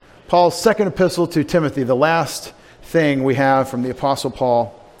Paul's second epistle to Timothy, the last thing we have from the Apostle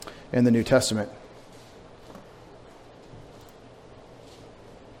Paul in the New Testament.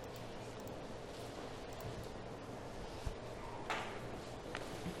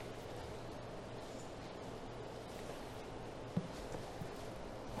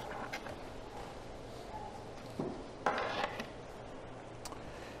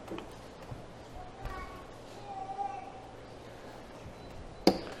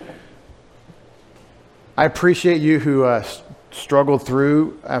 I appreciate you who struggled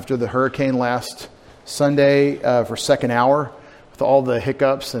through after the hurricane last Sunday for second hour with all the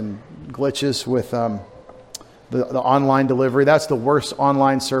hiccups and glitches with the online delivery. That's the worst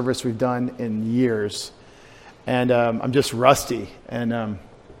online service we've done in years. And I'm just rusty and out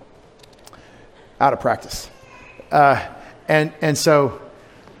of practice. And so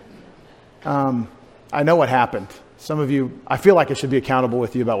I know what happened. Some of you, I feel like I should be accountable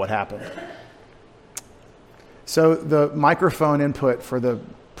with you about what happened. So the microphone input for the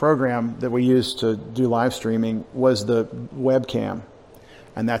program that we used to do live streaming was the webcam,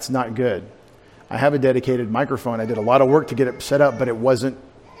 and that's not good. I have a dedicated microphone. I did a lot of work to get it set up, but it wasn't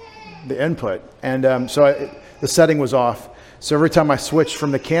the input. And the setting was off. So every time I switched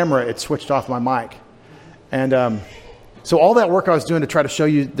from the camera, it switched off my mic. And so all that work I was doing to try to show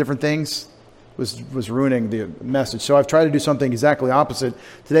you different things was ruining the message. So I've tried to do something exactly opposite.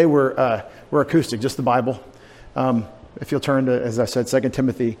 Today we're acoustic, just the Bible. If you'll turn to, as I said, 2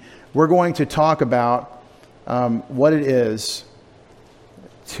 Timothy, we're going to talk about what it is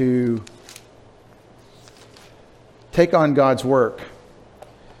to take on God's work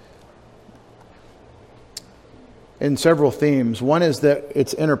in several themes. One is that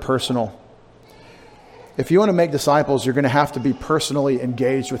it's interpersonal. If you want to make disciples, you're going to have to be personally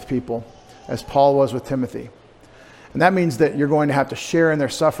engaged with people, as Paul was with Timothy. And that means that you're going to have to share in their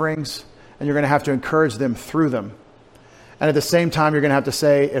sufferings, and you're going to have to encourage them through them. And at the same time, you're going to have to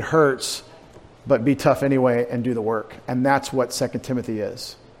say, it hurts, but be tough anyway and do the work. And that's what 2 Timothy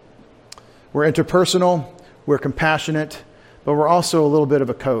is. We're interpersonal, we're compassionate, but we're also a little bit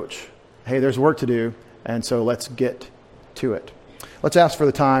of a coach. Hey, there's work to do, and so let's get to it. Let's ask for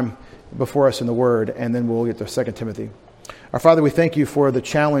the time before us in the Word, and then we'll get to 2 Timothy. Our Father, we thank you for the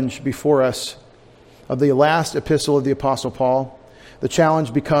challenge before us of the last epistle of the Apostle Paul. The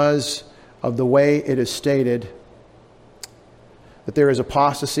challenge because of the way it is stated that there is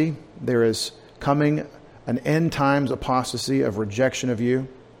apostasy, there is coming an end times apostasy of rejection of you.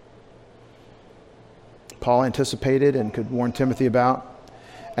 Paul anticipated and could warn Timothy about.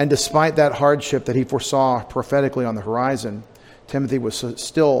 And despite that hardship that he foresaw prophetically on the horizon, Timothy was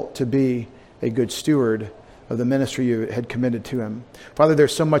still to be a good steward of the ministry you had committed to him. Father,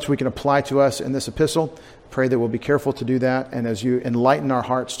 there's so much we can apply to us in this epistle. Pray that we'll be careful to do that. And as you enlighten our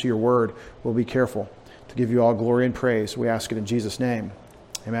hearts to your word, we'll be careful to give you all glory and praise. We ask it in Jesus' name.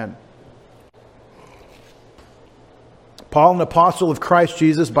 Amen. Paul, an apostle of Christ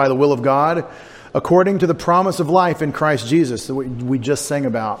Jesus by the will of God, according to the promise of life in Christ Jesus that we just sang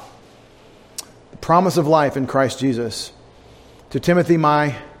about. The promise of life in Christ Jesus. To Timothy,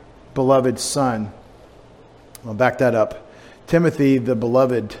 my beloved son. I'll back that up. Timothy, the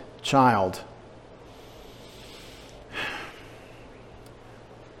beloved child.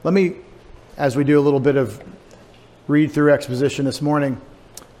 Let me, as we do a little bit of read-through exposition this morning,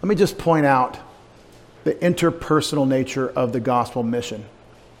 let me just point out the interpersonal nature of the gospel mission.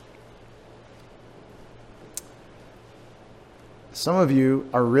 Some of you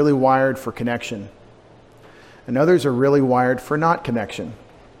are really wired for connection, and others are really wired for not connection.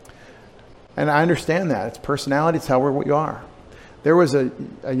 And I understand that. It's personality. It's how we are. There was a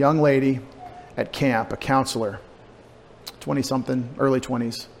young lady at camp, a counselor, 20-something, early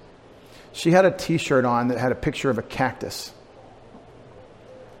 20s. She had a T-shirt on that had a picture of a cactus.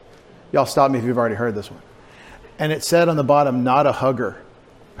 Y'all stop me if you've already heard this one. And it said on the bottom, not a hugger.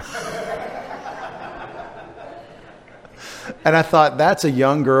 And I thought, that's a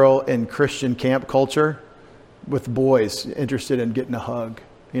young girl in Christian camp culture with boys interested in getting a hug,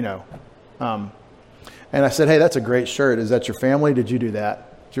 you know. And I said, hey, that's a great shirt. Is that your family? Did you do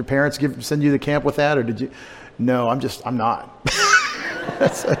that? Did your parents send you to camp with that? Or did you? No, I'm not.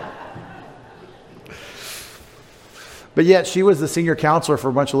 But yet she was the senior counselor for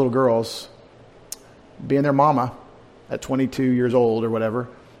a bunch of little girls, being their mama at 22 years old or whatever,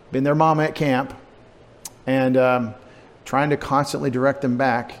 being their mama at camp, and trying to constantly direct them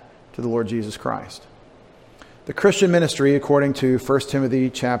back to the Lord Jesus Christ. The Christian ministry, according to 2 Timothy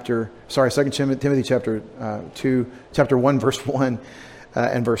chapter 2, chapter 1, verse 1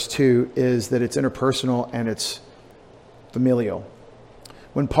 and verse 2, is that it's interpersonal and it's familial.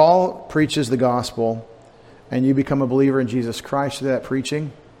 When Paul preaches the gospel and you become a believer in Jesus Christ through that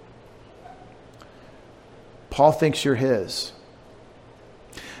preaching, Paul thinks you're his.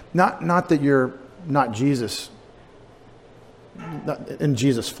 Not that you're not Jesus, not in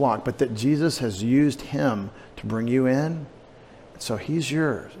Jesus' flock, but that Jesus has used him to bring you in. So he's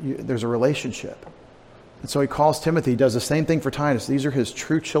yours. There's a relationship. And so he calls Timothy, does the same thing for Titus. These are his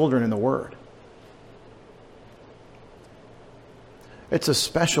true children in the Word. It's a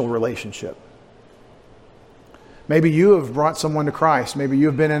special relationship. Maybe you have brought someone to Christ. Maybe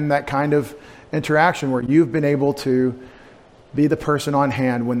you've been in that kind of interaction where you've been able to be the person on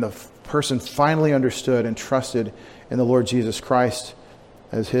hand when the person finally understood and trusted in the Lord Jesus Christ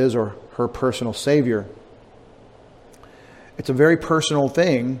as his or her personal Savior. It's a very personal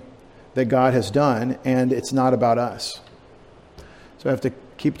thing that God has done, and it's not about us. So I have to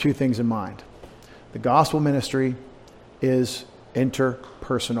keep two things in mind. The gospel ministry is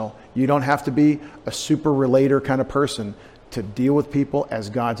interpersonal. You don't have to be a super relator kind of person to deal with people as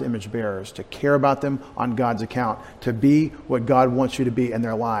God's image bearers, to care about them on God's account, to be what God wants you to be in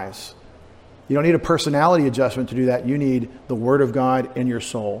their lives. You don't need a personality adjustment to do that. You need the Word of God in your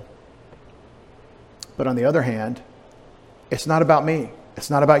soul. But on the other hand, it's not about me. It's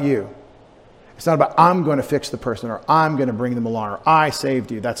not about you. It's not about I'm going to fix the person or I'm going to bring them along or I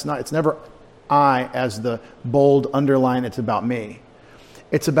saved you. It's never I as the bold underline. It's about me.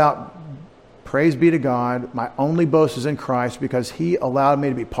 It's about praise be to God. My only boast is in Christ because he allowed me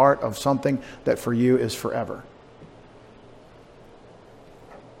to be part of something that for you is forever.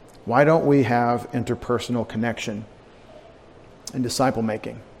 Why don't we have interpersonal connection and disciple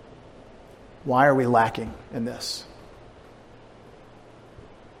making? Why are we lacking in this?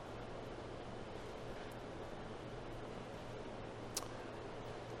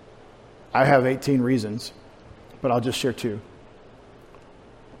 I have 18 reasons, but I'll just share 2.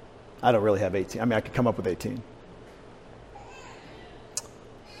 I don't really have 18. I mean, I could come up with 18.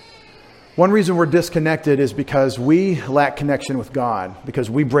 One reason we're disconnected is because we lack connection with God, because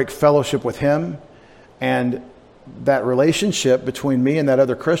we break fellowship with him, and that relationship between me and that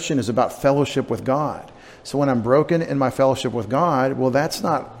other Christian is about fellowship with God. So when I'm broken in my fellowship with God, well, that's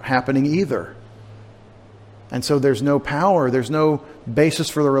not happening either. And so there's no power, there's no basis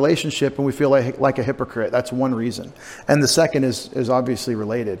for the relationship, and we feel like a hypocrite. That's one reason. And the second is obviously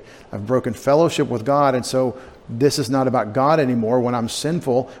related. I've broken fellowship with God, and so this is not about God anymore. When I'm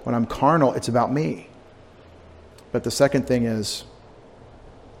sinful, when I'm carnal, it's about me. But the second thing is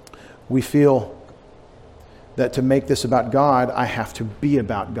we feel that to make this about God, I have to be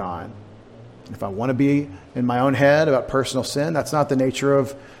about God. If I want to be in my own head about personal sin, that's not the nature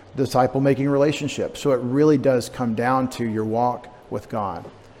of disciple-making relationship. So it really does come down to your walk with God.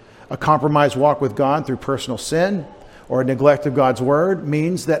 A compromised walk with God through personal sin or a neglect of God's word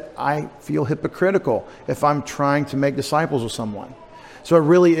means that I feel hypocritical if I'm trying to make disciples with someone. So it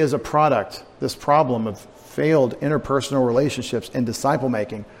really is a product, this problem of failed interpersonal relationships in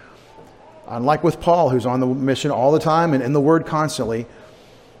disciple-making. Unlike with Paul, who's on the mission all the time and in the word constantly,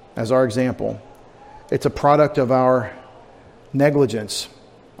 as our example, it's a product of our negligence,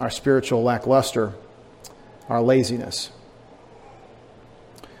 our spiritual lackluster, our laziness.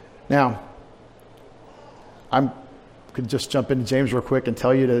 Now, I could just jump into James real quick and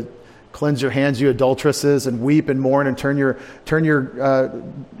tell you to cleanse your hands, you adulteresses, and weep and mourn and turn your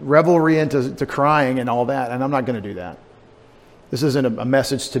revelry into crying and all that. And I'm not going to do that. This isn't a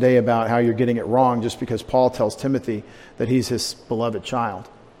message today about how you're getting it wrong just because Paul tells Timothy that he's his beloved child.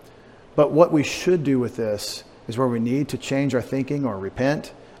 But what we should do with this is where we need to change our thinking or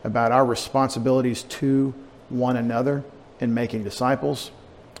repent about our responsibilities to one another in making disciples.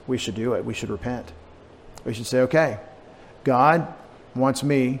 We should do it. We should repent. We should say, okay, God wants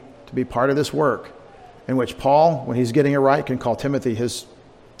me to be part of this work in which Paul, when he's getting it right, can call Timothy his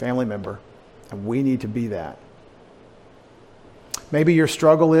family member. And we need to be that. Maybe your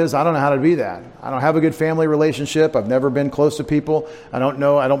struggle is, I don't know how to be that. I don't have a good family relationship. I've never been close to people. I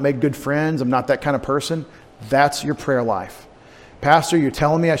don't make good friends. I'm not that kind of person. That's your prayer life. Pastor, you're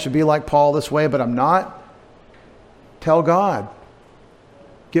telling me I should be like Paul this way, but I'm not. Tell God.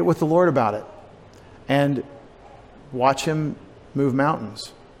 Get with the Lord about it. And watch him move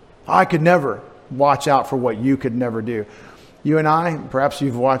mountains. I could never. Watch out for what you could never do. You and I, perhaps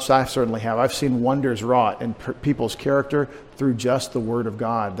you've watched, I certainly have. I've seen wonders wrought in people's character through just the Word of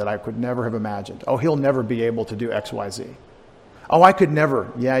God that I could never have imagined. Oh, he'll never be able to do X, Y, Z. Oh, I could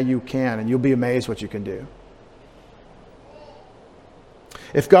never. Yeah, you can, and you'll be amazed what you can do.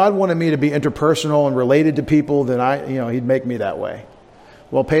 If God wanted me to be interpersonal and related to people, then he'd make me that way.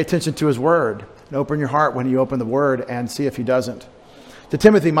 Well, pay attention to his word and open your heart when you open the word and see if he doesn't. To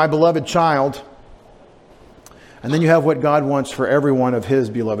Timothy, my beloved child. And then you have what God wants for every one of his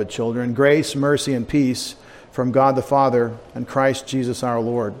beloved children. Grace, mercy, and peace from God the Father and Christ Jesus our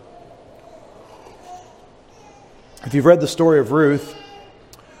Lord. If you've read the story of Ruth,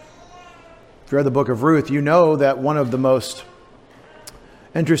 if you read the book of Ruth, you know that one of the most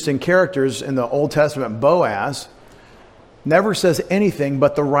interesting characters in the Old Testament, Boaz, never says anything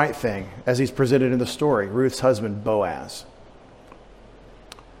but the right thing as he's presented in the story. Ruth's husband, Boaz.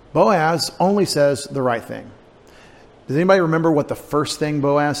 Boaz only says the right thing. Does anybody remember what the first thing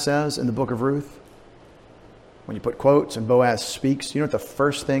Boaz says in the book of Ruth? When you put quotes and Boaz speaks, you know what the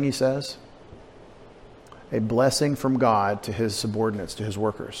first thing he says? A blessing from God to his subordinates, to his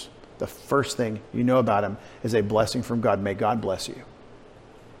workers. The first thing you know about him is a blessing from God. May God bless you.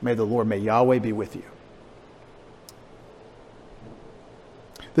 May the Lord, may Yahweh be with you.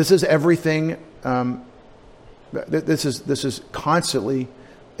 This is everything. This is constantly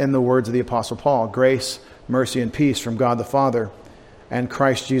in the words of the Apostle Paul. Grace, mercy, and peace from God the Father and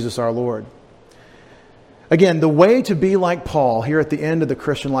Christ Jesus our Lord. Again, the way to be like Paul here at the end of the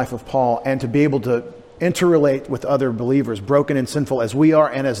Christian life of Paul and to be able to interrelate with other believers, broken and sinful as we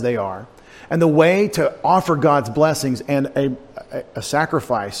are and as they are, and the way to offer God's blessings and a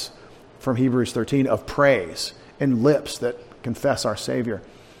sacrifice from Hebrews 13 of praise and lips that confess our Savior.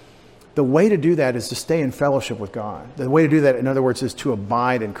 The way to do that is to stay in fellowship with God. The way to do that, in other words, is to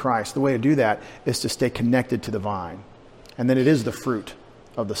abide in Christ. The way to do that is to stay connected to the vine. And then it is the fruit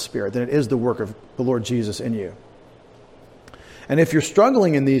of the Spirit. Then it is the work of the Lord Jesus in you. And if you're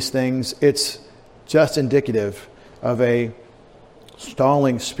struggling in these things, it's just indicative of a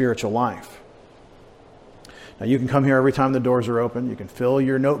stalling spiritual life. Now, you can come here every time the doors are open. You can fill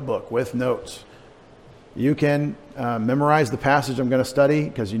your notebook with notes. You can memorize the passage I'm going to study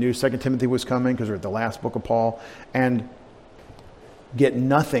because you knew 2 Timothy was coming because we're at the last book of Paul, and get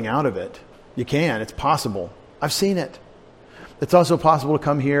nothing out of it. You can. It's possible. I've seen it. It's also possible to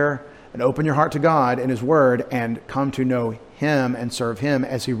come here and open your heart to God and His Word and come to know Him and serve Him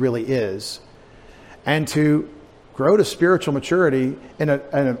as He really is, and to grow to spiritual maturity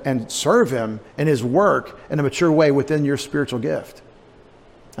and serve Him in His work in a mature way within your spiritual gift.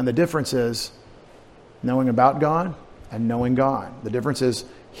 And the difference is knowing about God and knowing God. The difference is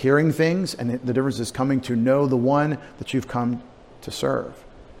hearing things, and the difference is coming to know the one that you've come to serve.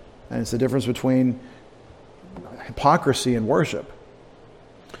 And it's the difference between hypocrisy and worship.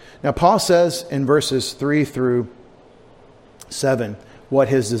 Now, Paul says in verses 3 through 7 what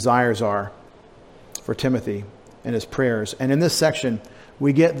his desires are for Timothy and his prayers. And in this section,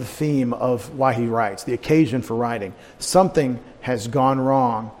 we get the theme of why he writes, the occasion for writing. Something has gone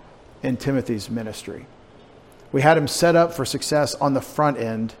wrong in Timothy's ministry. We had him set up for success on the front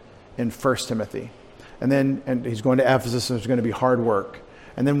end in 1 Timothy. And he's going to Ephesus, and there's going to be hard work.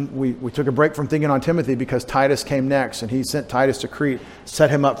 And then we took a break from thinking on Timothy because Titus came next, and he sent Titus to Crete, set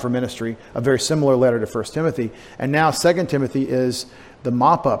him up for ministry, a very similar letter to 1 Timothy. And now 2 Timothy is the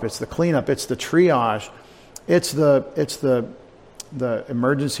mop-up, it's the cleanup, it's the triage, it's the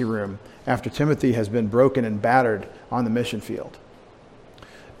emergency room after Timothy has been broken and battered on the mission field.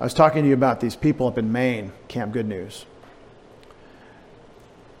 I was talking to you about these people up in Maine, Camp Good News.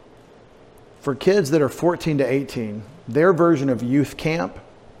 For kids that are 14 to 18, their version of youth camp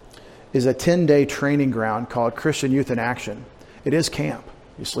is a 10-day training ground called Christian Youth in Action. It is camp.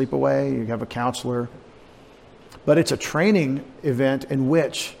 You sleep away, you have a counselor. But it's a training event in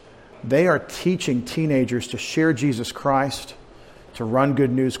which they are teaching teenagers to share Jesus Christ, to run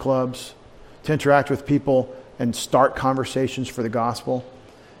good news clubs, to interact with people and start conversations for the gospel.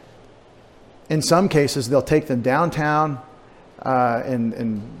 In some cases, they'll take them downtown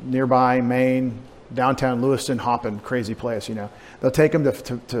in nearby Maine, downtown Lewiston, hopping, crazy place, you know. They'll take them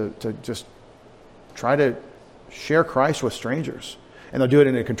to just try to share Christ with strangers. And they'll do it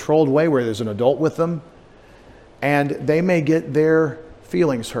in a controlled way where there's an adult with them. And they may get their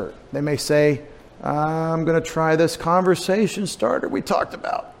feelings hurt. They may say, I'm going to try this conversation starter we talked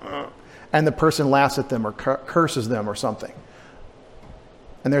about. And the person laughs at them or curses them or something.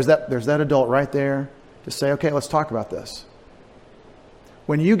 And there's that adult right there to say, okay, let's talk about this.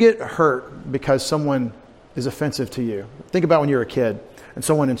 When you get hurt because someone is offensive to you, think about when you were a kid and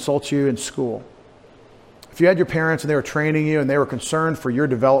someone insults you in school. If you had your parents and they were training you and they were concerned for your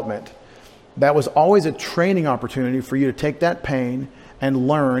development, that was always a training opportunity for you to take that pain and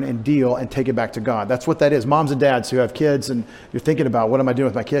learn and deal and take it back to God. That's what that is. Moms and dads who have kids and you're thinking about, what am I doing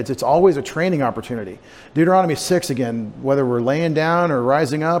with my kids? It's always a training opportunity. Deuteronomy 6, again, whether we're laying down or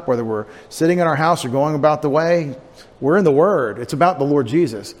rising up, whether we're sitting in our house or going about the way, we're in the Word. It's about the Lord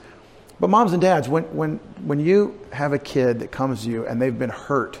Jesus. But moms and dads, when you have a kid that comes to you and they've been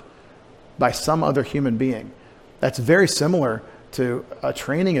hurt by some other human being, that's very similar to a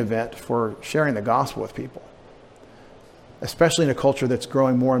training event for sharing the gospel with people, especially in a culture that's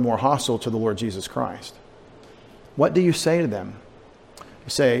growing more and more hostile to the Lord Jesus Christ. What do you say to them? You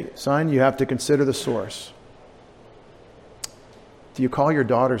say, son, you have to consider the source. Do you call your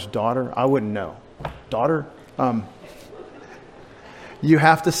daughter's daughter? I wouldn't know. Daughter? You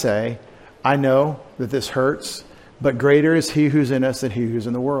have to say, I know that this hurts, but greater is he who's in us than he who's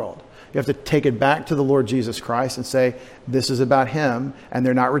in the world. You have to take it back to the Lord Jesus Christ and say, this is about him, and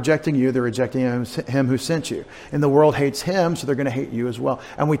they're not rejecting you, they're rejecting him who sent you. And the world hates him, so they're going to hate you as well.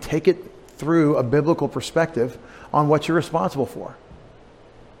 And we take it through a biblical perspective on what you're responsible for.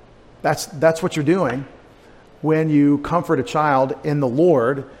 That's what you're doing when you comfort a child in the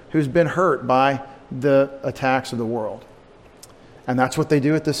Lord who's been hurt by the attacks of the world. And that's what they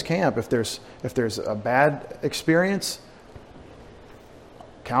do at this camp. If there's a bad experience,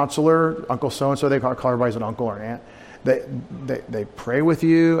 counselor, Uncle so-and-so, they call everybody an uncle or an aunt. They pray with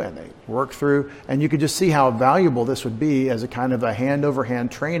you and they work through. And you could just see how valuable this would be as a kind of a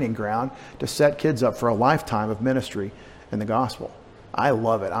hand-over-hand training ground to set kids up for a lifetime of ministry in the gospel. I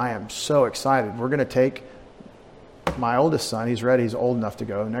love it. I am so excited. We're going to take my oldest son. He's ready. He's old enough to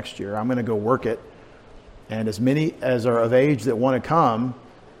go next year. I'm going to go work it. And as many as are of age that want to come,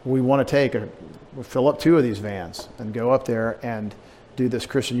 we want to we'll fill up 2 of these vans and go up there and do this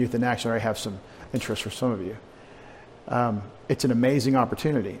Christian Youth in Action. I already have some interest for some of you. It's an amazing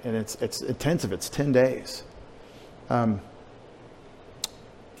opportunity, and it's intensive. It's 10 days. I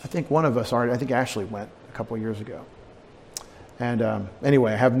think one of us already. I think Ashley went a couple of years ago. And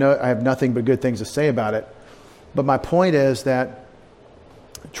anyway, I have nothing but good things to say about it. But my point is that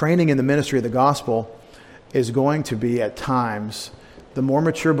training in the ministry of the gospel is going to be, at times, the more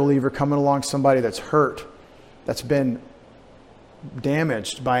mature believer coming along somebody that's hurt, that's been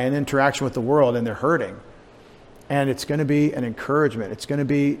damaged by an interaction with the world, and they're hurting. And it's going to be an encouragement. It's going to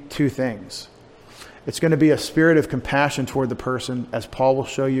be 2 things. It's going to be a spirit of compassion toward the person, as Paul will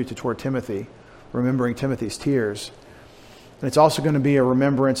show you toward Timothy, remembering Timothy's tears. And it's also going to be a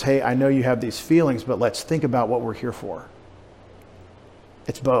remembrance, hey, I know you have these feelings, but let's think about what we're here for.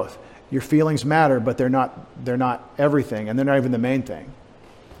 It's both. Your feelings matter, but they're not everything, and they're not even the main thing.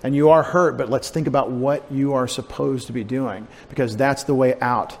 And you are hurt, but let's think about what you are supposed to be doing, because that's the way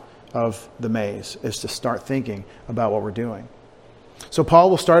out of the maze, is to start thinking about what we're doing. So Paul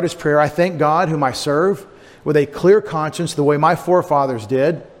will start his prayer, I thank God whom I serve with a clear conscience the way my forefathers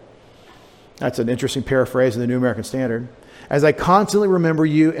did. That's an interesting paraphrase in the New American Standard. As I constantly remember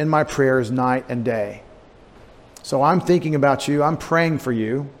you in my prayers night and day. So I'm thinking about you. I'm praying for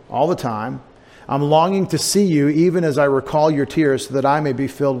you all the time. I'm longing to see you even as I recall your tears so that I may be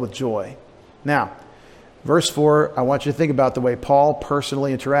filled with joy. Now, verse 4, I want you to think about the way Paul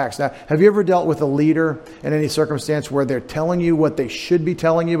personally interacts. Now, have you ever dealt with a leader in any circumstance where they're telling you what they should be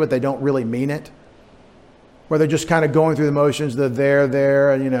telling you, but they don't really mean it? Where they're just kind of going through the motions, they're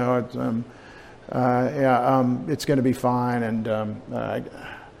there, and it's going to be fine. And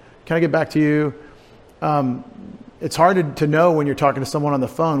can I get back to you? It's hard to know when you're talking to someone on the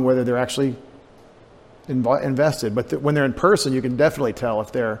phone whether they're actually invested. But when they're in person, you can definitely tell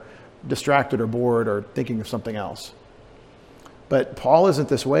if they're distracted or bored or thinking of something else. But Paul isn't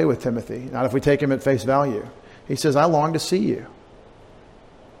this way with Timothy, not if we take him at face value. He says, I long to see you.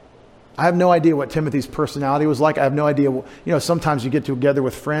 I have no idea what Timothy's personality was like. I have no idea. Sometimes you get together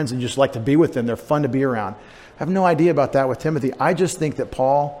with friends and you just like to be with them. They're fun to be around. I have no idea about that with Timothy. I just think that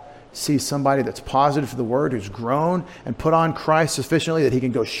Paul sees somebody that's positive for the word, who's grown and put on Christ sufficiently that he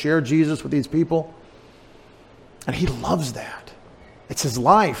can go share Jesus with these people. And he loves that. It's his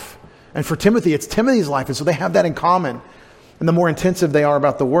life. And for Timothy, it's Timothy's life. And so they have that in common. And the more intensive they are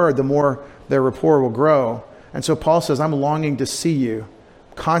about the word, the more their rapport will grow. And so Paul says, I'm longing to see you,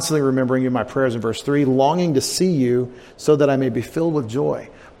 constantly remembering you in my prayers in verse 3, longing to see you so that I may be filled with joy.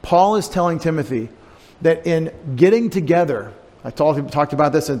 Paul is telling Timothy that in getting together, I talked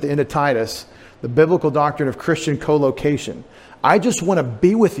about this at the end of Titus, the biblical doctrine of Christian co-location. I just want to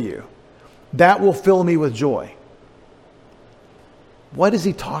be with you. That will fill me with joy. What is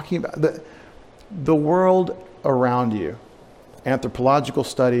he talking about? The world around you, anthropological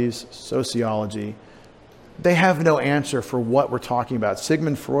studies, sociology, they have no answer for what we're talking about.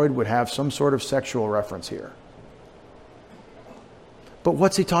 Sigmund Freud would have some sort of sexual reference here. But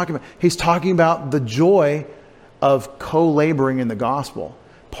what's he talking about? He's talking about the joy of co-laboring in the gospel.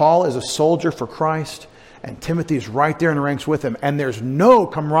 Paul is a soldier for Christ, and Timothy is right there in the ranks with him, and there's no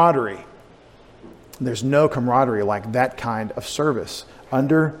camaraderie. There's no camaraderie like that kind of service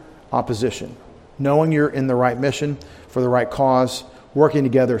under opposition. Knowing you're in the right mission for the right cause, working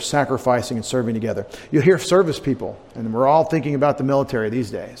together, sacrificing and serving together. You'll hear service people, and we're all thinking about the military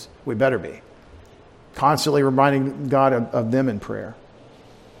these days. We better be. Constantly reminding God of them in prayer.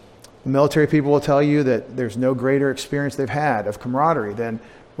 The military people will tell you that there's no greater experience they've had of camaraderie than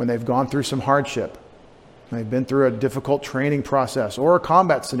when they've gone through some hardship. They've been through a difficult training process or a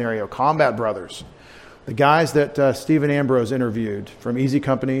combat scenario, combat brothers. The guys that Stephen Ambrose interviewed from Easy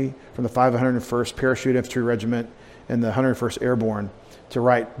Company, from the 501st Parachute Infantry Regiment and the 101st Airborne to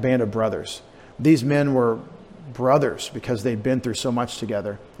write Band of Brothers. These men were brothers because they'd been through so much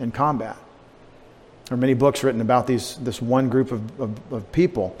together in combat. There are many books written about this one group of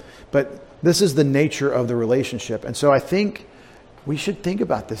people. But this is the nature of the relationship. And so I think we should think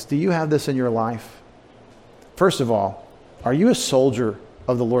about this. Do you have this in your life? First of all, are you a soldier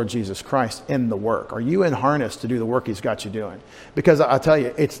of the Lord Jesus Christ in the work? Are you in harness to do the work He's got you doing? Because I'll tell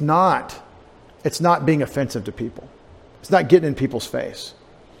you, it's not being offensive to people. It's not getting in people's face.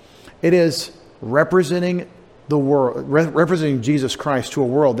 It is representing the world, representing Jesus Christ to a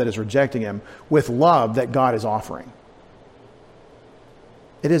world that is rejecting Him with love that God is offering.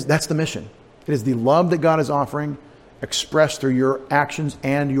 That's the mission. It is the love that God is offering, expressed through your actions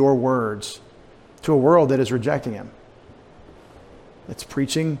and your words to a world that is rejecting Him. It's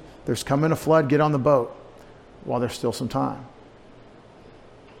preaching, there's coming a flood, get on the boat while there's still some time.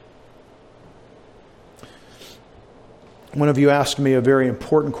 One of you asked me a very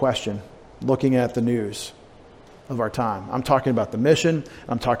important question looking at the news of our time. I'm talking about the mission.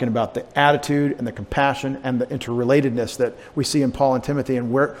 I'm talking about the attitude and the compassion and the interrelatedness that we see in Paul and Timothy.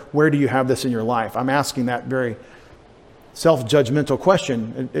 And where do you have this in your life? I'm asking that very self-judgmental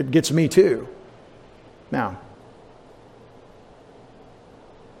question. It gets me too. Now,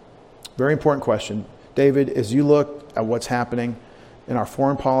 very important question. David, as you look at what's happening in our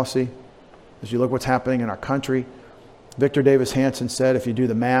foreign policy, as you look what's happening in our country, Victor Davis Hanson said, if you do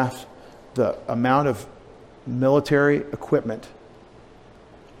the math, the amount of military equipment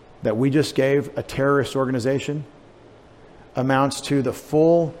that we just gave a terrorist organization amounts to the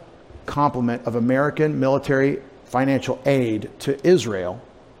full complement of American military financial aid to Israel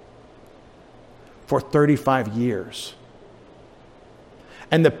for 35 years.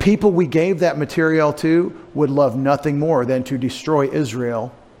 And the people we gave that material to would love nothing more than to destroy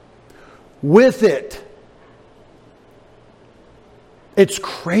Israel with it. It's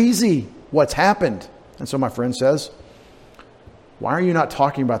crazy what's happened. And so my friend says, why are you not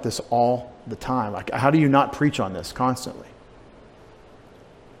talking about this all the time? Like, how do you not preach on this constantly?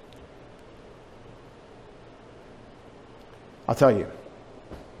 I'll tell you.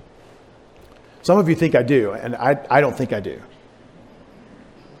 Some of you think I do, and I don't think I do.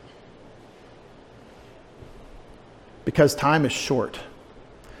 Because time is short.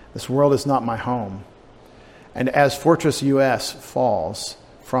 This world is not my home. And as Fortress US falls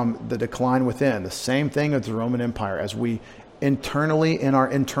from the decline within, the same thing as the Roman Empire, as we internally, in our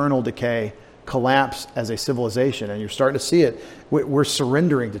internal decay, collapse as a civilization, and you're starting to see it, we're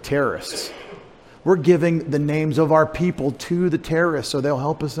surrendering to terrorists. We're giving the names of our people to the terrorists so they'll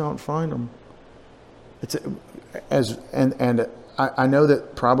help us out find them. I know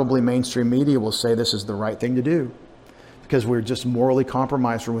that probably mainstream media will say this is the right thing to do, because we're just morally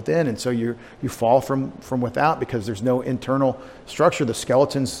compromised from within. And so you fall from without because there's no internal structure. The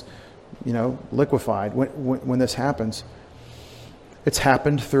skeleton's, liquefied when this happens. It's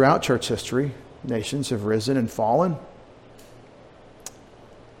happened throughout church history. Nations have risen and fallen.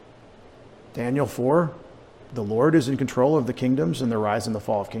 Daniel 4, the Lord is in control of the kingdoms and the rise and the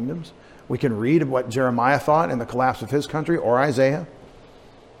fall of kingdoms. We can read what Jeremiah thought in the collapse of his country, or Isaiah.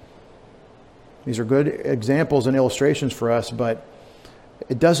 These are good examples and illustrations for us, but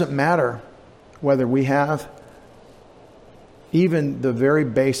it doesn't matter whether we have even the very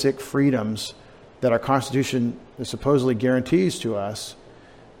basic freedoms that our Constitution supposedly guarantees to us,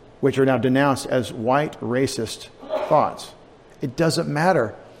 which are now denounced as white racist thoughts. It doesn't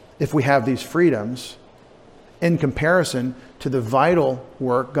matter if we have these freedoms in comparison to the vital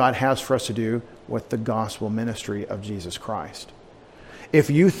work God has for us to do with the gospel ministry of Jesus Christ.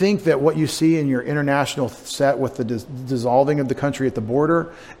 If you think that what you see in your international set with the dissolving of the country at the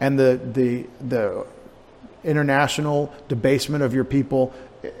border and the international debasement of your people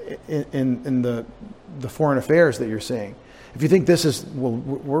in the foreign affairs that you're seeing, if you think this is,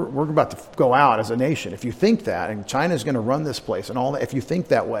 we're about to go out as a nation, if you think that, and China's going to run this place and all that, if you think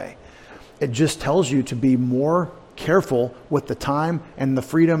that way, it just tells you to be more careful with the time and the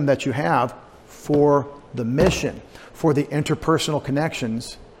freedom that you have for the mission, for the interpersonal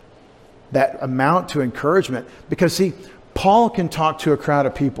connections that amount to encouragement. Because see, Paul can talk to a crowd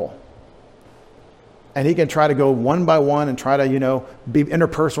of people And he can try to go one by one and try to, be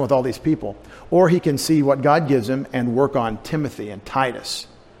interpersonal with all these people. Or he can see what God gives him and work on Timothy and Titus.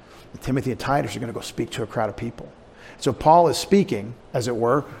 And Timothy and Titus are going to go speak to a crowd of people. So Paul is speaking, as it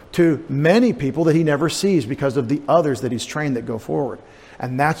were, to many people that he never sees because of the others that he's trained that go forward.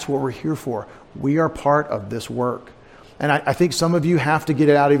 And that's what we're here for. We are part of this work. And I think some of you have to get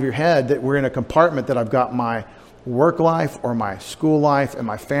it out of your head that we're in a compartment that I've got my work life or my school life and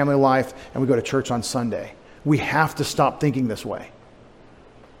my family life, and we go to church on Sunday. We have to stop thinking this way.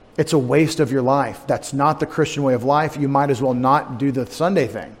 It's a waste of your life. That's not the Christian way of life. You might as well not do the Sunday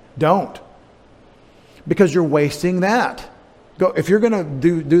thing. Don't. Because you're wasting that. Go, if you're going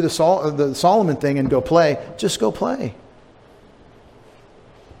to do the Solomon thing and go play, just go play.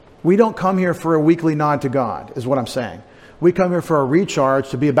 We don't come here for a weekly nod to God, is what I'm saying. We come here for a recharge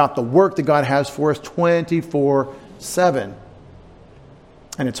to be about the work that God has for us 24/7.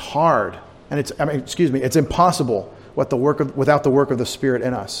 And it's hard. And it's impossible without the work of the Spirit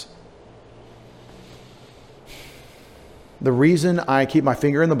in us. The reason I keep my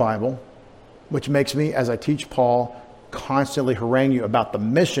finger in the Bible, which makes me, as I teach Paul, constantly harangue you about the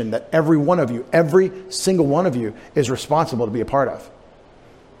mission that every single one of you is responsible to be a part of.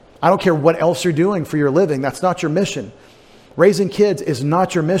 I don't care what else you're doing for your living. That's not your mission. Raising kids is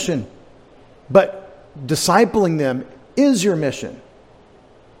not your mission. But discipling them is your mission.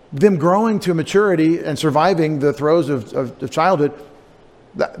 Them growing to maturity and surviving the throes of childhood,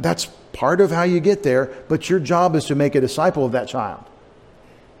 that's part of how you get there. But your job is to make a disciple of that child.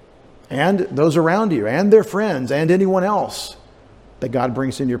 And those around you, and their friends, and anyone else that God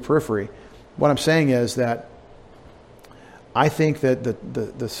brings in your periphery. What I'm saying is that I think that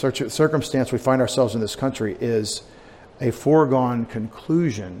the circumstance we find ourselves in this country is a foregone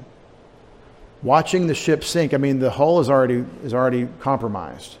conclusion. Watching the ship sink, the hull is already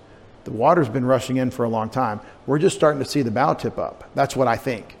compromised. The water's been rushing in for a long time. We're just starting to see the bow tip up. That's what I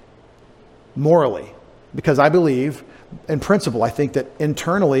think, morally. Because I believe, in principle, I think that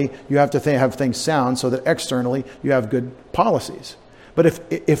internally you have to have things sound so that externally you have good policies. But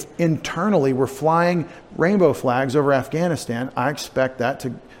if internally we're flying rainbow flags over Afghanistan, I expect that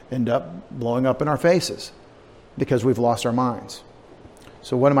to end up blowing up in our faces because we've lost our minds.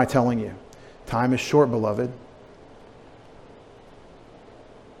 So what am I telling you? Time is short, beloved.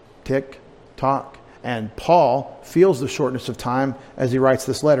 Tick, tock. And Paul feels the shortness of time as he writes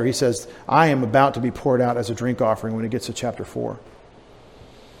this letter. He says, I am about to be poured out as a drink offering when he gets to chapter 4.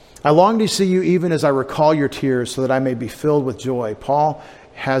 I long to see you even as I recall your tears so that I may be filled with joy. Paul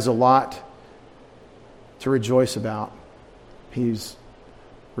has a lot to rejoice about. He's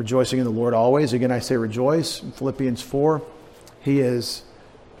rejoicing in the Lord always. Again, I say rejoice. In Philippians 4, he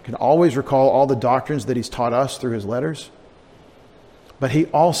can always recall all the doctrines that he's taught us through his letters. But he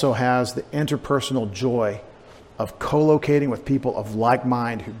also has the interpersonal joy of co-locating with people of like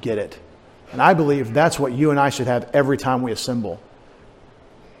mind who get it. And I believe that's what you and I should have every time we assemble.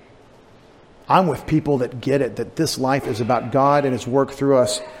 I'm with people that get it, that this life is about God and his work through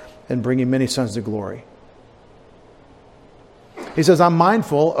us and bringing many sons to glory. He says, I'm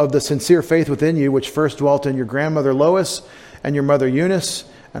mindful of the sincere faith within you, which first dwelt in your grandmother Lois and your mother Eunice,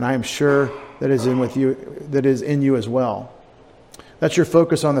 and I am sure that is in you as well. That's your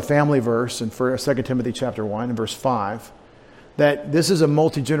focus on the family verse in 2 Timothy chapter 1 and verse 5, that this is a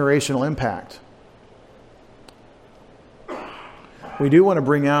multi-generational impact. We do want to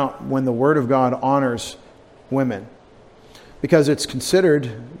bring out when the Word of God honors women, because it's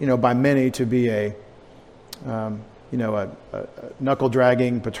considered, by many to be a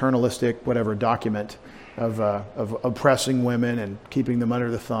knuckle-dragging, paternalistic, whatever document of oppressing women and keeping them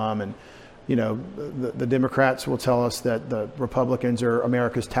under the thumb. And the Democrats will tell us that the Republicans are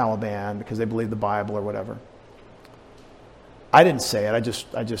America's Taliban because they believe the Bible or whatever. I didn't say it. I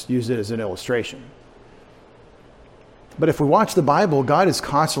just used it as an illustration. But if we watch the Bible, God is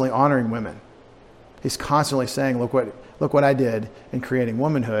constantly honoring women. He's constantly saying, look what I did in creating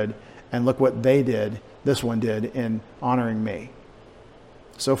womanhood, and look what this one did in honoring me.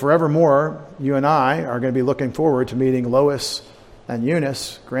 So forevermore, you and I are going to be looking forward to meeting Lois and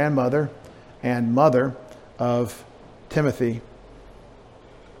Eunice, grandmother and mother of Timothy.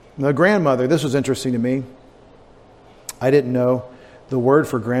 The grandmother, this was interesting to me. I didn't know the word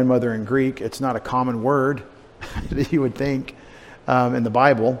for grandmother in Greek. It's not a common word that you would think in the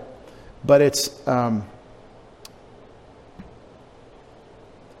Bible, but it's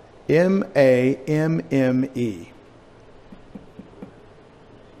M-A-M-M-E.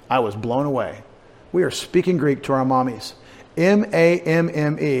 I was blown away. We are speaking Greek to our mommies.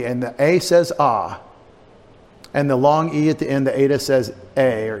 M-A-M-M-E, and the A says ah, and the long E at the end, the eta says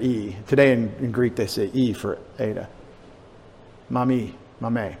A or E. Today in Greek they say E for Ada. Mami,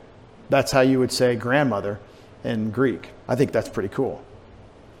 mame. That's how you would say grandmother in Greek. I think that's pretty cool.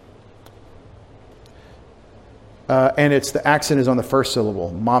 And the accent is on the first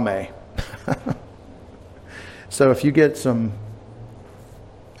syllable, mame. So if you get some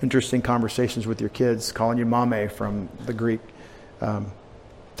interesting conversations with your kids calling you mame from the Greek,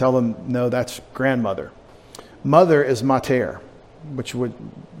 tell them, no, that's grandmother. Mother is mater,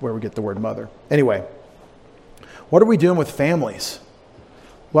 where we get the word mother. Anyway, what are we doing with families?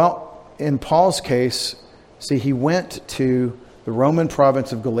 Well, in Paul's case, see, he went to the Roman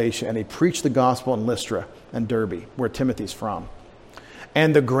province of Galatia and he preached the gospel in Lystra and Derbe, where Timothy's from.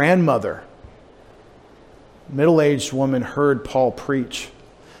 And the grandmother, middle-aged woman, heard Paul preach.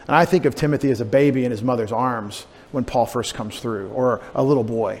 And I think of Timothy as a baby in his mother's arms when Paul first comes through, or a little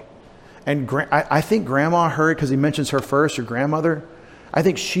boy. And I think grandma heard, because he mentions her first, her grandmother. I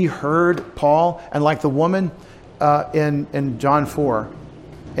think she heard Paul, and like the woman in John 4,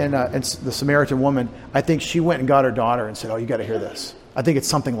 and the Samaritan woman, I think she went and got her daughter and said, oh, you got to hear this. I think it's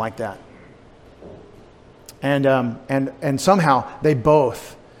something like that. And somehow they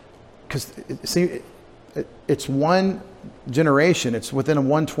both, because it's one generation, it's within a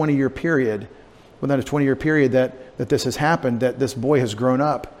 20-year period, that this has happened, that this boy has grown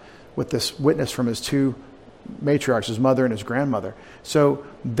up with this witness from his two matriarchs, his mother and his grandmother. So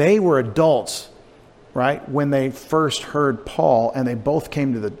they were adults, right, when they first heard Paul, and they both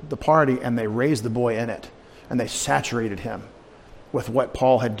came to the party and they raised the boy in it, and they saturated him with what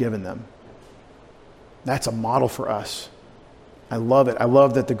Paul had given them. That's a model for us. I love it. I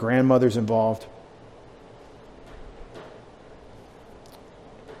love that the grandmother's involved.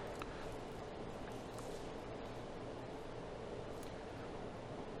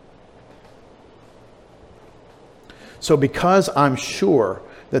 So because I'm sure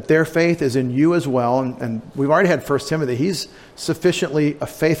that their faith is in you as well, and we've already had 1 Timothy, he's sufficiently a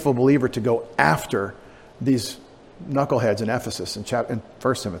faithful believer to go after these knuckleheads in Ephesus in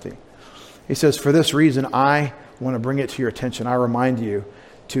 1 Timothy. He says, for this reason, I want to bring it to your attention. I remind you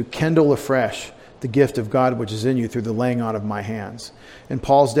to kindle afresh the gift of God which is in you through the laying on of my hands. In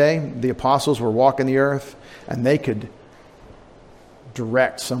Paul's day, the apostles were walking the earth, and they could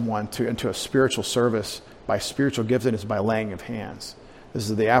direct someone into a spiritual service by spiritual giftedness, by laying of hands. This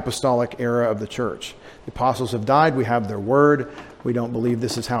is the apostolic era of the church. The apostles have died. We have their word. We don't believe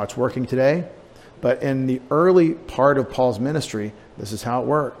this is how it's working today. But in the early part of Paul's ministry, this is how it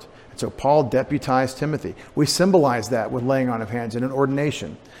worked. And so Paul deputized Timothy. We symbolize that with laying on of hands in an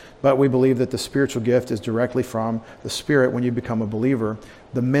ordination. But we believe that the spiritual gift is directly from the Spirit when you become a believer,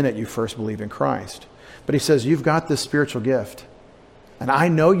 the minute you first believe in Christ. But he says, you've got this spiritual gift. And I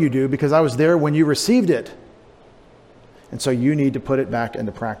know you do because I was there when you received it. And so you need to put it back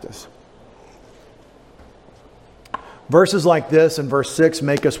into practice. Verses like this in verse 6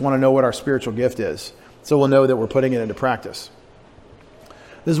 make us want to know what our spiritual gift is. So we'll know that we're putting it into practice.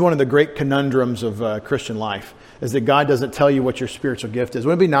 This is one of the great conundrums of Christian life, is that God doesn't tell you what your spiritual gift is.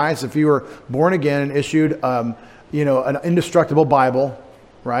 Wouldn't it be nice if you were born again and issued an indestructible Bible,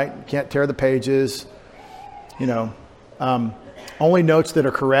 right? You can't tear the pages, only notes that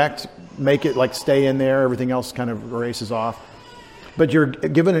are correct, make it like stay in there. Everything else kind of erases off. But you're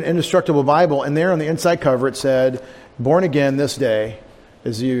given an indestructible Bible, and there on the inside cover it said, born again this day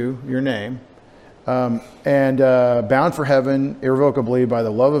is your name, and bound for heaven irrevocably by the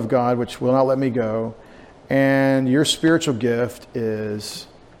love of God, which will not let me go. And your spiritual gift is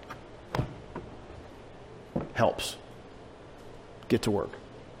helps. Get to work.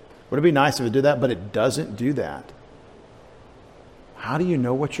 Would it be nice if it did that? But it doesn't do that. How do you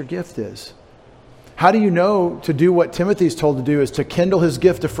know what your gift is? How do you know to do what Timothy's told to do, is to kindle his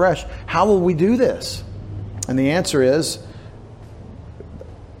gift afresh? How will we do this? And the answer is,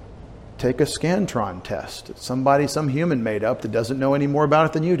 take a Scantron test. Some human made up that doesn't know any more about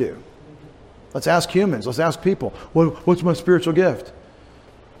it than you do. Let's ask humans. Let's ask people. What's my spiritual gift?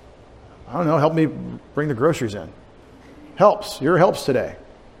 I don't know. Help me bring the groceries in. Helps. Your helps today.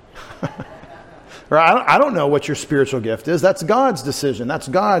 Or I don't know what your spiritual gift is. That's God's decision. That's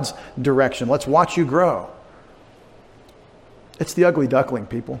God's direction. Let's watch you grow. It's the ugly duckling,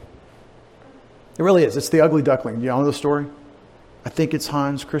 people. It really is. It's the ugly duckling. Do you all know the story? I think it's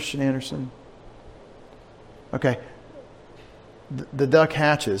Hans Christian Andersen. Okay. The duck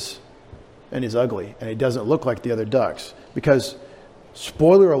hatches and is ugly, and he doesn't look like the other ducks. Because,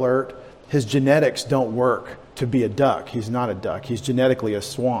 spoiler alert, his genetics don't work to be a duck. He's not a duck. He's genetically a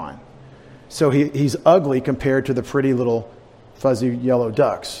swan. So he's ugly compared to the pretty little fuzzy yellow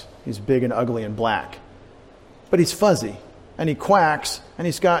ducks. He's big and ugly and black. But he's fuzzy, and he quacks, and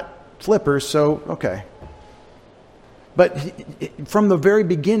he's got flippers, so okay. But from the very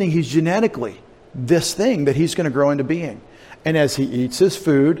beginning, he's genetically this thing that he's going to grow into being. And as he eats his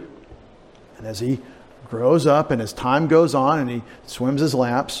food, and as he grows up, and as time goes on, and he swims his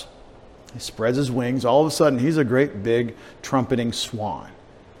laps, he spreads his wings, all of a sudden he's a great big trumpeting swan.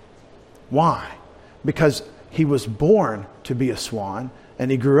 Why? Because he was born to be a swan, and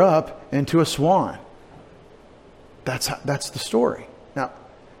he grew up into a swan. That's the story. Now,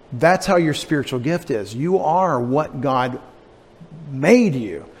 that's how your spiritual gift is. You are what God made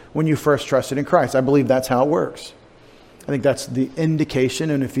you when you first trusted in Christ. I believe that's how it works. I think that's the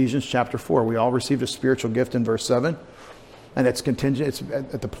indication in Ephesians chapter 4. We all received a spiritual gift in verse 7. And it's contingent. It's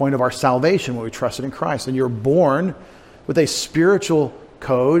at the point of our salvation when we trusted in Christ. And you're born with a spiritual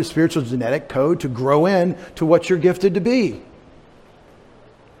code, spiritual genetic code to grow in to what you're gifted to be.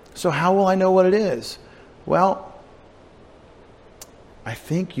 So how will I know what it is? Well, I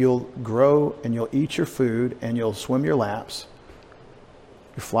think you'll grow and you'll eat your food and you'll swim your laps.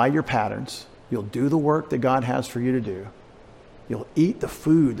 You'll fly your patterns. You'll do the work that God has for you to do. You'll eat the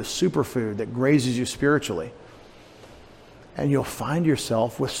food, the superfood that grazes you spiritually. And you'll find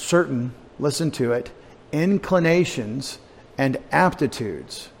yourself with certain, listen to it, inclinations and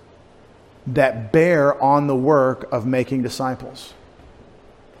aptitudes that bear on the work of making disciples.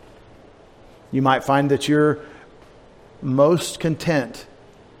 You might find that you're most content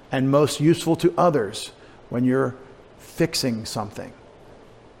and most useful to others when you're fixing something.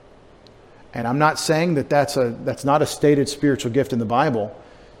 And I'm not saying that that's not a stated spiritual gift in the Bible,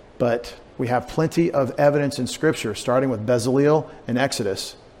 but we have plenty of evidence in Scripture, starting with Bezaleel and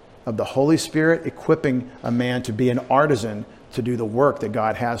Exodus, of the Holy Spirit equipping a man to be an artisan to do the work that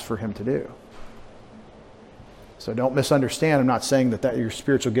God has for him to do. So don't misunderstand. I'm not saying that your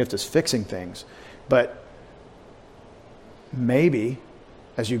spiritual gift is fixing things, but maybe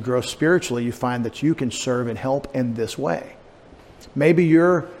as you grow spiritually, you find that you can serve and help in this way. Maybe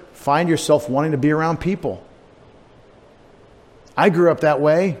you find yourself wanting to be around people. I grew up that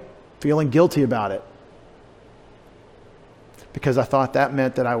way, feeling guilty about it, because I thought that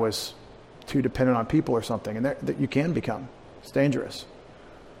meant that I was too dependent on people or something, and that you can become. It's dangerous.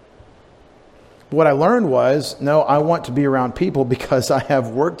 But what I learned was, no, I want to be around people because I have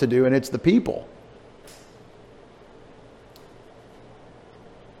work to do, and it's the people.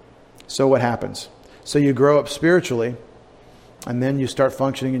 So what happens? So you grow up spiritually, and then you start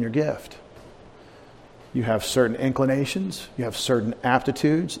functioning in your gift. You have certain inclinations, you have certain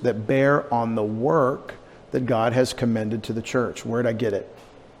aptitudes that bear on the work that God has commended to the church. Where did I get it?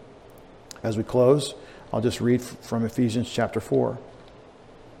 As we close, I'll just read from Ephesians chapter 4.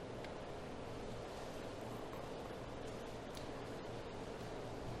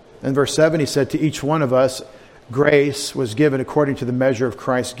 In verse 7, he said, to each one of us, grace was given according to the measure of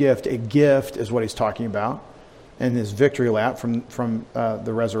Christ's gift. A gift is what he's talking about in his victory lap from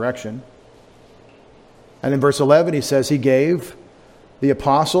the resurrection. And in verse 11, he says he gave the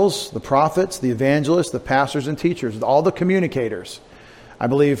apostles, the prophets, the evangelists, the pastors and teachers, all the communicators. I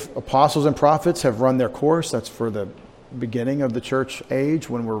believe apostles and prophets have run their course. That's for the beginning of the church age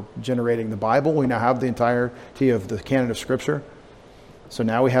when we're generating the Bible. We now have the entirety of the canon of Scripture. So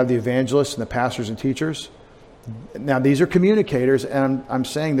now we have the evangelists and the pastors and teachers. Now these are communicators, and I'm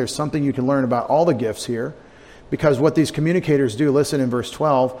saying there's something you can learn about all the gifts here, because what these communicators do, listen in verse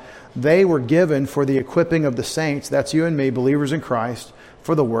 12, they were given for the equipping of the saints, that's you and me, believers in Christ,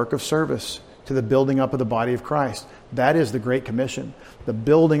 for the work of service, to the building up of the body of Christ. That is the Great Commission. The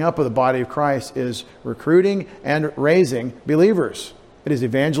building up of the body of Christ is recruiting and raising believers. It is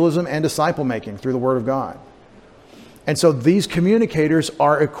evangelism and disciple making through the Word of God. And so these communicators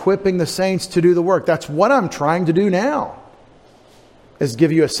are equipping the saints to do the work. That's what I'm trying to do now, is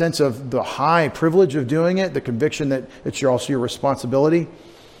give you a sense of the high privilege of doing it, the conviction that it's also your responsibility,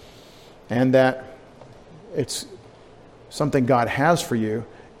 and that it's something God has for you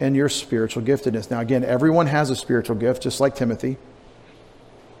in your spiritual giftedness. Now again, everyone has a spiritual gift, just like Timothy.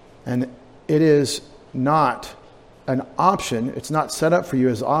 And it is not an option. It's not set up for you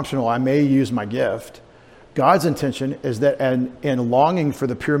as optional. I may use my gift. God's intention is that in longing for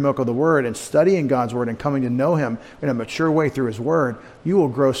the pure milk of the Word and studying God's Word and coming to know Him in a mature way through His Word, you will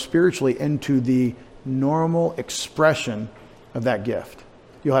grow spiritually into the normal expression of that gift.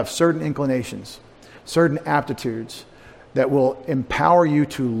 You'll have certain inclinations, certain aptitudes that will empower you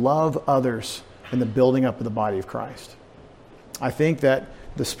to love others in the building up of the body of Christ. I think that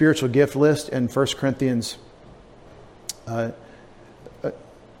the spiritual gift list in 1 Corinthians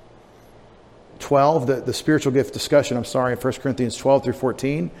 12, the spiritual gift discussion, in 1 Corinthians 12 through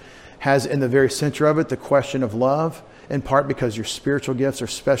 14, has in the very center of it the question of love, in part because your spiritual gifts are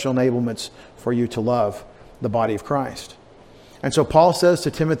special enablements for you to love the body of Christ. And so Paul says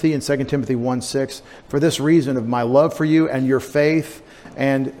to Timothy in 2 Timothy 1:6, for this reason of my love for you and your faith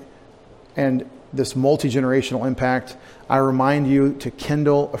and this multi-generational impact, I remind you to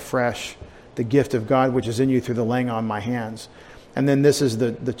kindle afresh the gift of God which is in you through the laying on my hands. And then this is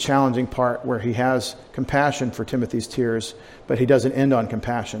the challenging part where he has compassion for Timothy's tears, but he doesn't end on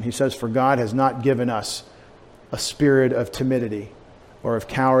compassion. He says, for God has not given us a spirit of timidity or of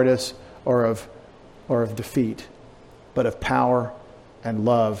cowardice or of defeat, but of power and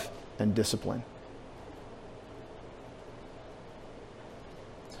love and discipline.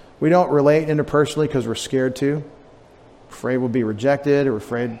 We don't relate interpersonally because we're scared to. Afraid we'll be rejected, or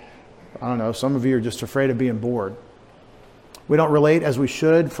afraid, I don't know, some of you are just afraid of being bored. We don't relate as we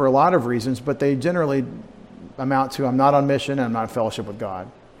should for a lot of reasons, but they generally amount to, I'm not on mission and I'm not in fellowship with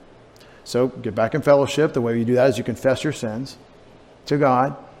God. So get back in fellowship. The way you do that is you confess your sins to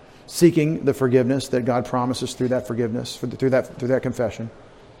God, seeking the forgiveness that God promises through that forgiveness, through that confession.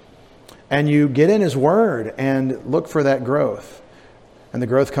 And you get in His Word and look for that growth. And the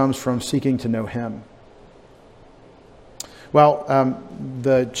growth comes from seeking to know Him. Well,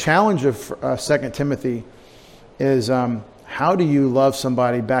 the challenge of 2 Timothy is how do you love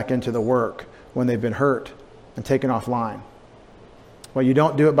somebody back into the work when they've been hurt and taken offline? Well, you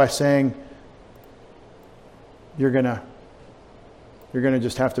don't do it by saying you're gonna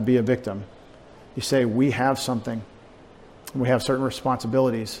just have to be a victim. You say we have something, we have certain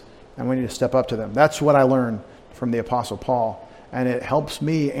responsibilities, and we need to step up to them. That's what I learned from the Apostle Paul, and it helps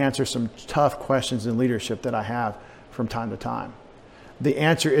me answer some tough questions in leadership that I have from time to time. The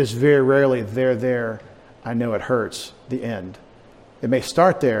answer is very rarely there. I know it hurts, the end. It may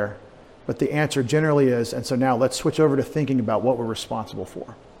start there, but the answer generally is, and so now let's switch over to thinking about what we're responsible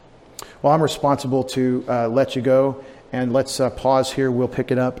for. Well, I'm responsible to let you go, and let's pause here. We'll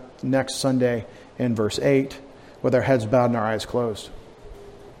pick it up next Sunday in verse 8 with our heads bowed and our eyes closed.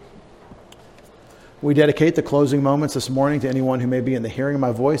 We dedicate the closing moments this morning to anyone who may be in the hearing of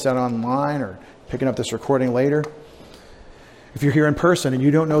my voice out online or picking up this recording later. If you're here in person and you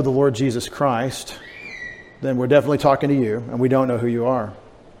don't know the Lord Jesus Christ, then we're definitely talking to you, and we don't know who you are.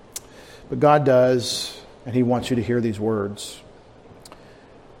 But God does, and He wants you to hear these words.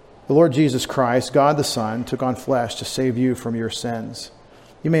 The Lord Jesus Christ, God the Son, took on flesh to save you from your sins.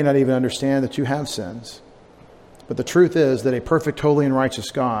 You may not even understand that you have sins. But the truth is that a perfect, holy, and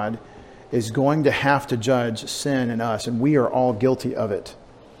righteous God is going to have to judge sin in us, and we are all guilty of it.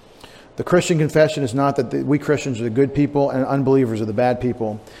 The Christian confession is not that we Christians are the good people and unbelievers are the bad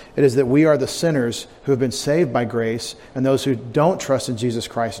people. It is that we are the sinners who have been saved by grace, and those who don't trust in Jesus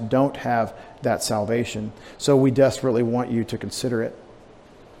Christ don't have that salvation. So we desperately want you to consider it.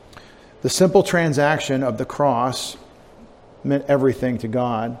 The simple transaction of the cross meant everything to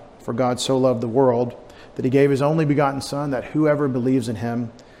God. For God so loved the world that He gave His only begotten Son, that whoever believes in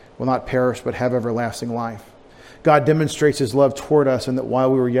Him will not perish but have everlasting life. God demonstrates His love toward us in that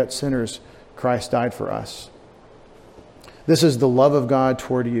while we were yet sinners, Christ died for us. This is the love of God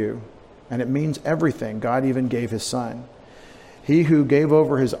toward you, and it means everything. God even gave His Son. He who gave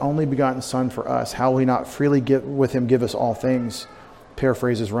over His only begotten Son for us, how will He not freely with Him give us all things?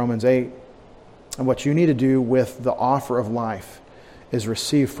 Paraphrases Romans 8. And what you need to do with the offer of life is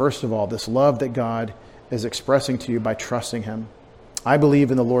receive, first of all, this love that God is expressing to you by trusting Him. I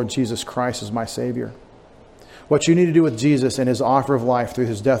believe in the Lord Jesus Christ as my Savior. What you need to do with Jesus and His offer of life through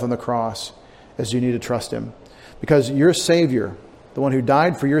His death on the cross is you need to trust Him. Because your Savior, the one who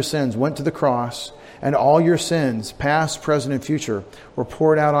died for your sins, went to the cross, and all your sins, past, present, and future, were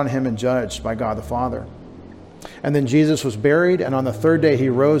poured out on Him and judged by God the Father. And then Jesus was buried, and on the third day He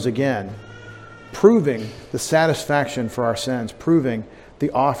rose again, proving the satisfaction for our sins, proving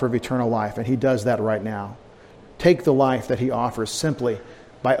the offer of eternal life. And He does that right now. Take the life that He offers simply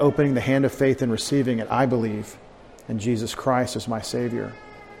by opening the hand of faith and receiving it. I believe in Jesus Christ as my Savior.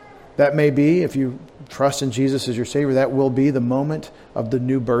 That may be, if you trust in Jesus as your Savior, that will be the moment of the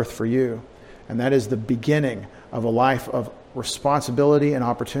new birth for you. And that is the beginning of a life of responsibility and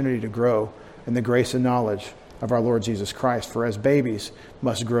opportunity to grow in the grace and knowledge of our Lord Jesus Christ. For as babies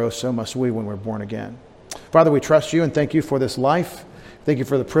must grow, so must we when we're born again. Father, we trust You and thank You for this life. Thank You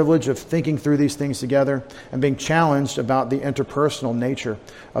for the privilege of thinking through these things together and being challenged about the interpersonal nature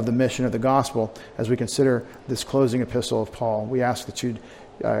of the mission of the gospel as we consider this closing epistle of Paul. We ask that You'd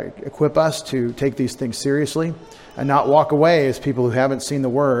equip us to take these things seriously and not walk away as people who haven't seen the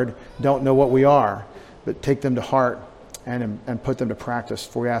Word, don't know what we are, but take them to heart and put them to practice.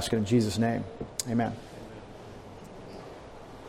 For we ask it in Jesus' name. Amen.